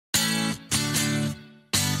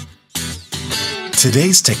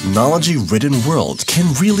Today's technology-ridden world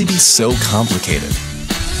can really be so complicated.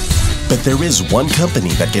 But there is one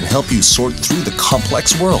company that can help you sort through the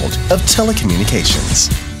complex world of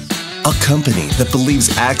telecommunications. A company that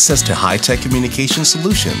believes access to high-tech communication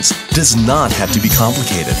solutions does not have to be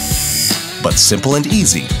complicated, but simple and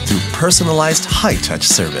easy through personalized high-touch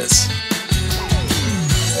service.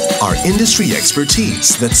 Our industry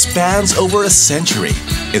expertise that spans over a century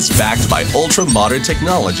is backed by ultra-modern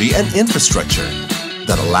technology and infrastructure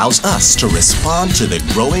that allows us to respond to the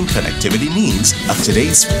growing connectivity needs of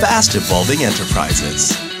today's fast-evolving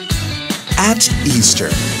enterprises. At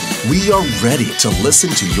Eastern, we are ready to listen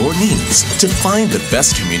to your needs to find the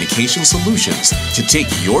best communication solutions to take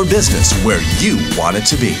your business where you want it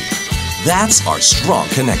to be. That's our strong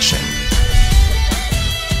connection.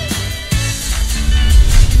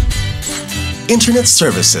 Internet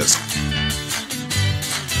services.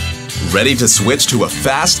 Ready to switch to a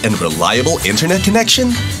fast and reliable internet connection?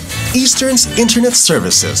 Eastern's internet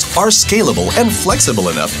services are scalable and flexible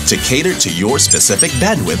enough to cater to your specific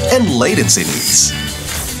bandwidth and latency needs.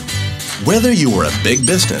 Whether you are a big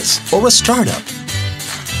business or a startup,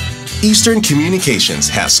 Eastern Communications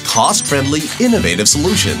has cost-friendly, innovative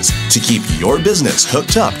solutions to keep your business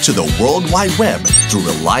hooked up to the World Wide Web through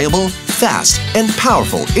reliable, fast, and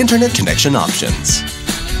powerful internet connection options.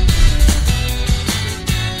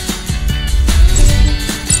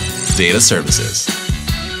 Data services.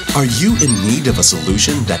 Are you in need of a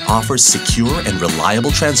solution that offers secure and reliable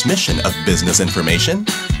transmission of business information?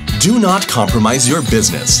 Do not compromise your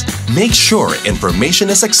business. Make sure information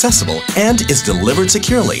is accessible and is delivered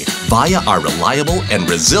securely via our reliable and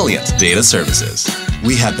resilient data services.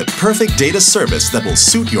 We have the perfect data service that will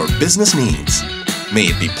suit your business needs. May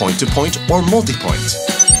it be point-to-point or multi-point,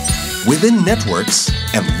 within networks,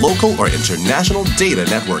 and local or international data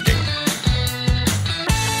networking.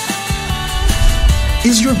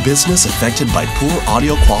 Is your business affected by poor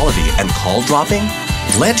audio quality and call dropping?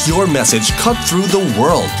 Let your message cut through the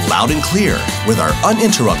world loud and clear with our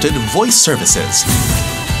uninterrupted voice services.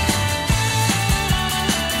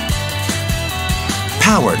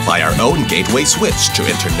 Powered by our own gateway switch to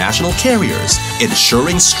international carriers,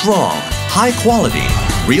 ensuring strong, high-quality,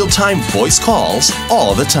 real-time voice calls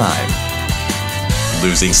all the time.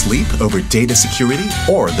 Losing sleep over data security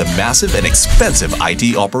or the massive and expensive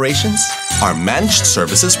IT operations? Our managed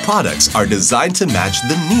services products are designed to match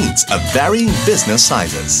the needs of varying business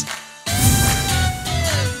sizes.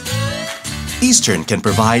 Eastern can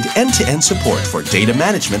provide end-to-end support for data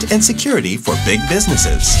management and security for big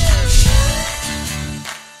businesses,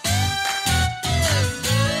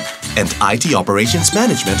 and IT operations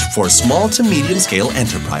management for small to medium-scale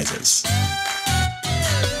enterprises.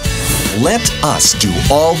 Let us do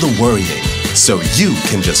all the worrying so you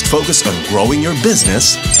can just focus on growing your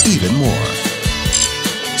business even more.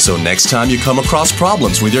 So next time you come across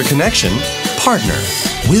problems with your connection, partner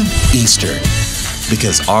with Eastern,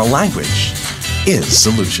 because our language is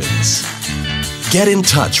solutions. Get in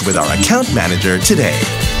touch with our account manager today.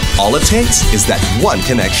 All it takes is that one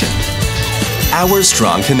connection. Our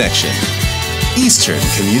strong connection. Eastern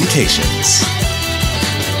Communications.